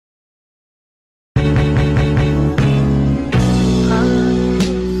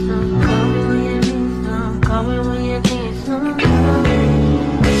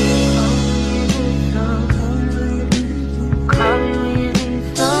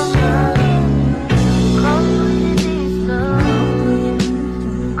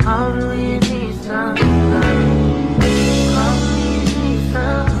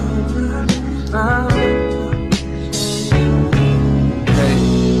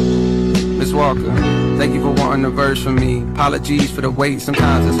Miss Walker, thank you for wanting a verse from me. Apologies for the wait,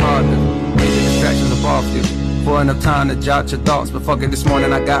 sometimes it's hard to make the distractions up off you. For enough time to jot your thoughts, but fuck it, this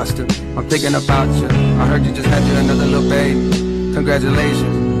morning I got to. I'm thinking about you. I heard you just had you another little baby.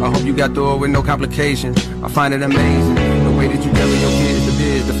 Congratulations, I hope you got through it with no complications. I find it amazing, the way that you tell your kids the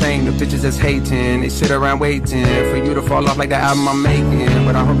biz, the fame, the bitches that's hating. They sit around waiting for you to fall off like the album I'm making.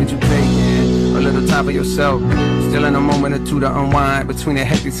 But I hope that you taking a little time for yourself. Still in a moment or two to unwind between the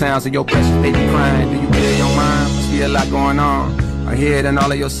hectic sounds of your precious baby crying. Do you clear your mind? Must be a lot going on. I hear it in all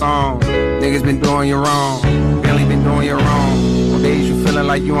of your songs. Niggas been doing you wrong, barely been doing you wrong. On days you feeling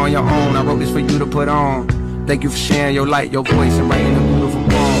like you on your own, I wrote this for you to put on. Thank you for sharing your light, your voice, and writing a beautiful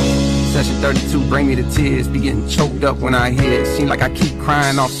poem. Session 32 bring me to tears, be getting choked up when I hear it. Seem like I keep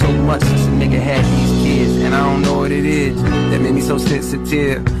crying off so much since a nigga had these kids, and I don't know what it is that made me so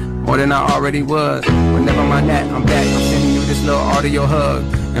sensitive, more than I already was. But never mind that, I'm back. I'm sending you this little audio hug,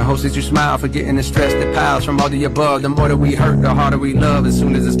 and hopes that you smile, forgetting the stress that piles from all the above. The more that we hurt, the harder we love. As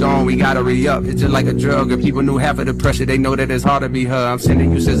soon as it's gone, we gotta re-up. It's just like a drug. If people knew half of the pressure, they know that it's hard to be her. I'm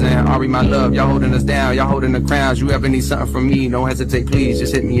sending you SZA and Ari, my love. Y'all holding us down, y'all holding the crowns. You ever need something from me, don't hesitate, please.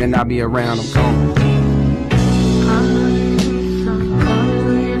 Just hit me and I'll be around. I'm coming.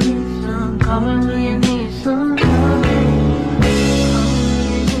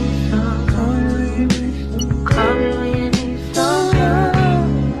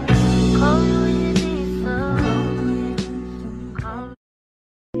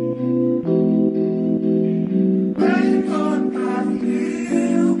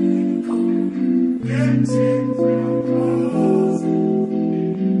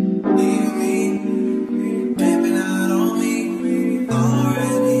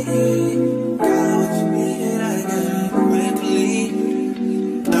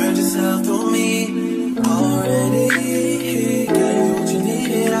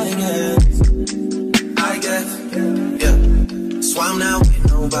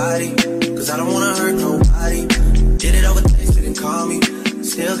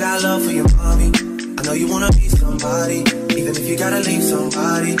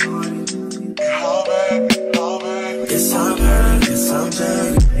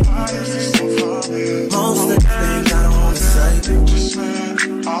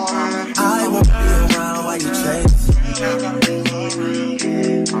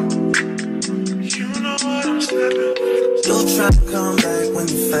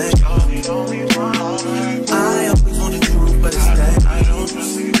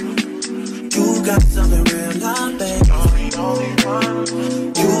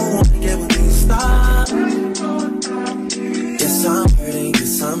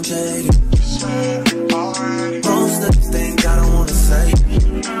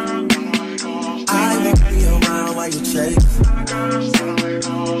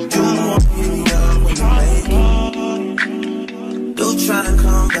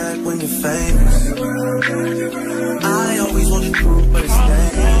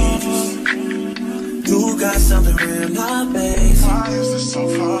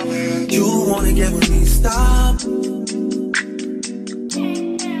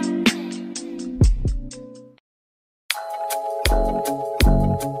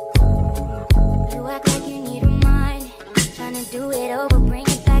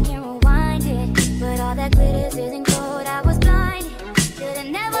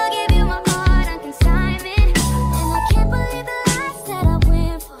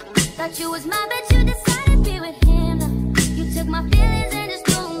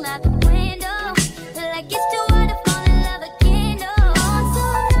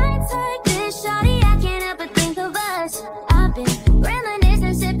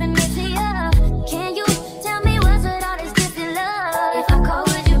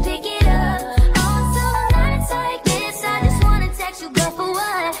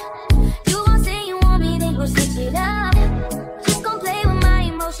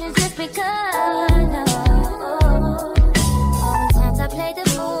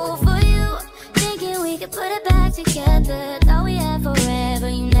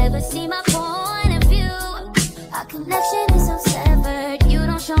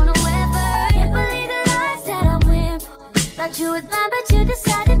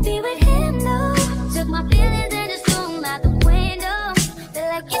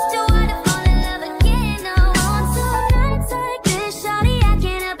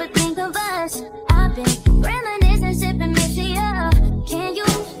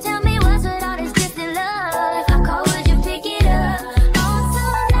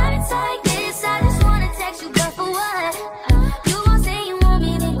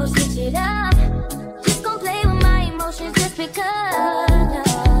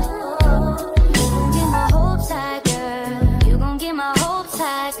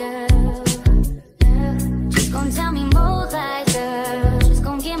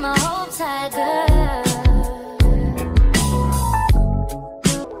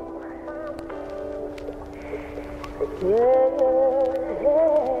 When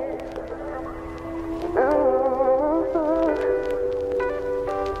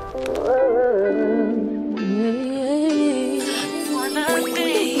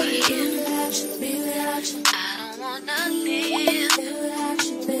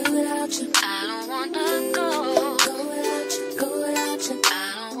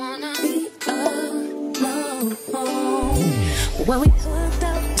we hooked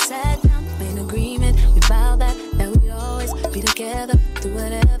up, we sat down, made an agreement. We vowed that we always be together through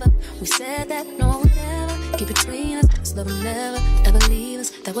whatever. We said that no one would ever get between us, 'cause love will never, ever leave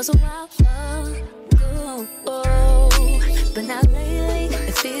us. That was a while ago. But now lately,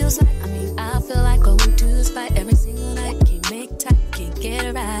 it feels like, I feel like all we do is fight every single night. Can't make time, can't get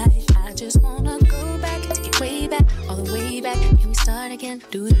it right. I just wanna go back, take it way back, all the way back. Can we start again,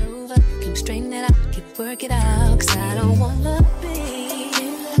 do it over? Can we straighten it out, can we work it out? 'Cause I don't wanna be,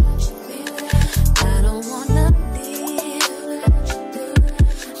 I don't wanna live,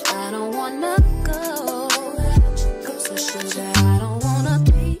 I don't wanna go. So sugar, I don't wanna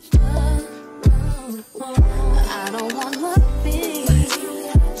be, I don't wanna be, I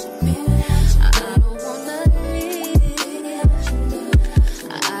don't wanna live,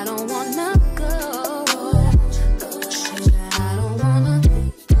 I don't wanna go. Sugar, I don't wanna be.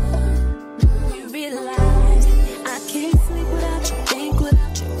 You realize I can't sleep without you, think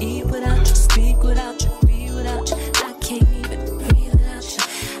without you, eat without you, speak without you, be without you. I can't even breathe without you.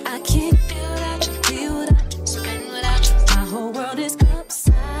 I can't do without you, feel without you, spend without you. My whole world is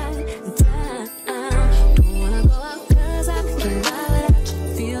upside down. Don't wanna go out 'cause I can't lie without you.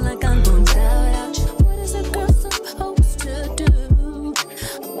 Feel like I'm gonna die without you. What is a girl supposed to do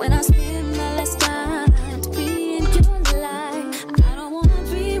when I spend my last time to be in your life? I don't wanna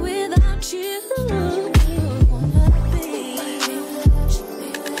be without you.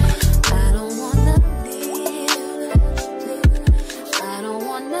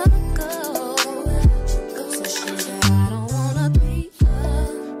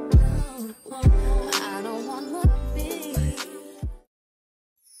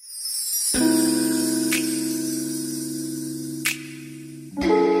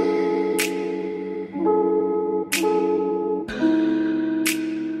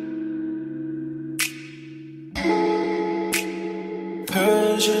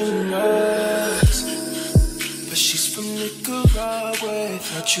 Persian eyes, but she's from Nicaragua.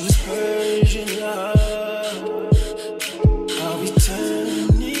 Thought she was Persian love. Are we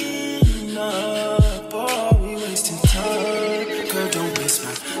turning up or are we wasting time? Girl, don't waste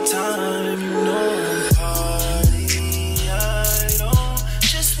my time. You know I'm party. I don't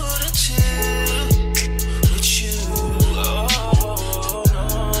just wanna chill with you. Oh no,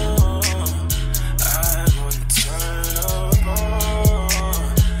 I wanna turn up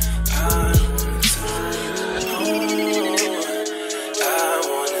on. I wanna turn on. I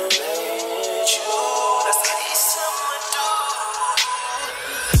wanna let you. That's the least I'ma do.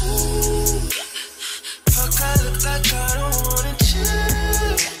 Ooh, fuck, I look like I don't wanna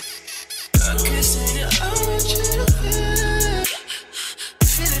chill. I'm kissing you, I want you to feel.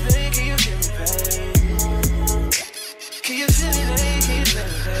 Feel it, baby, can you feel me, baby? Can you feel me, baby, can you feel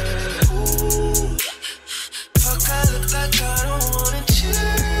me, baby? Ooh, fuck, I look like I don't wanna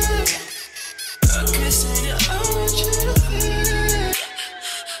chill. I'm kissing you, I want you to feel.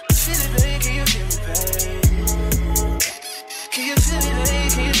 Feel it, baby, can you feel me, baby? Can you feel me, baby,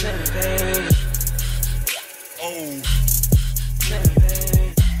 can you feel me, baby? Oh, feel me,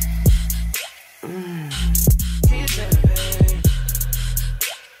 baby. Can you feel me, baby?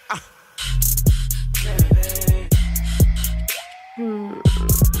 Feel me, baby.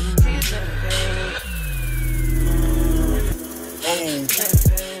 Can you feel me, baby? Oh, feel me,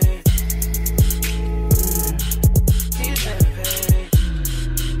 baby. Can you feel me, baby?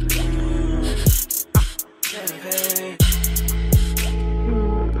 Feel me, baby.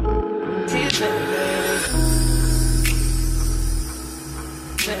 Can you feel me, baby?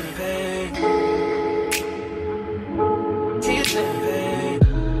 Feel me, baby. Can you feel me, baby?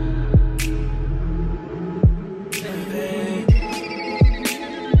 Feel me, baby.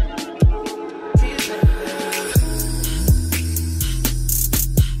 Can you feel me, baby?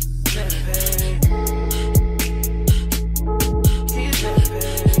 Feel me, baby. Can you feel me,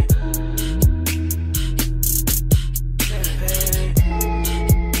 baby? Feel me, baby.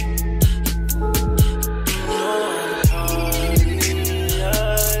 No, I'm party. I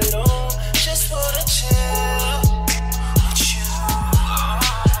don't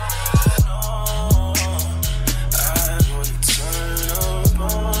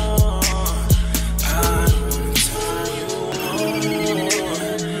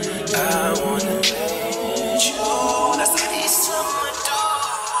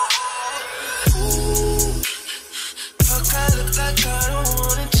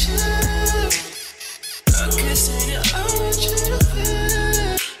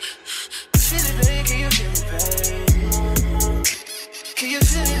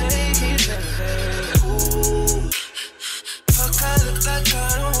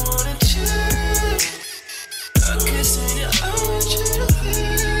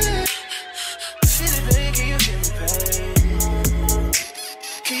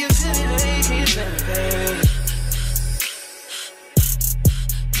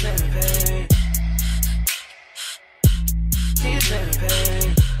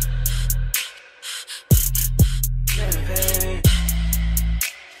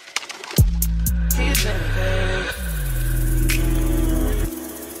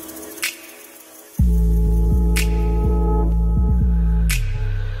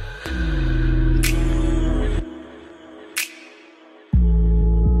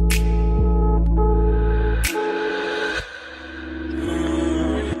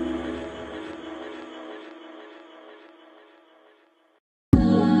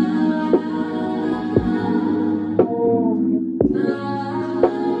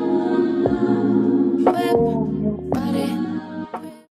Web.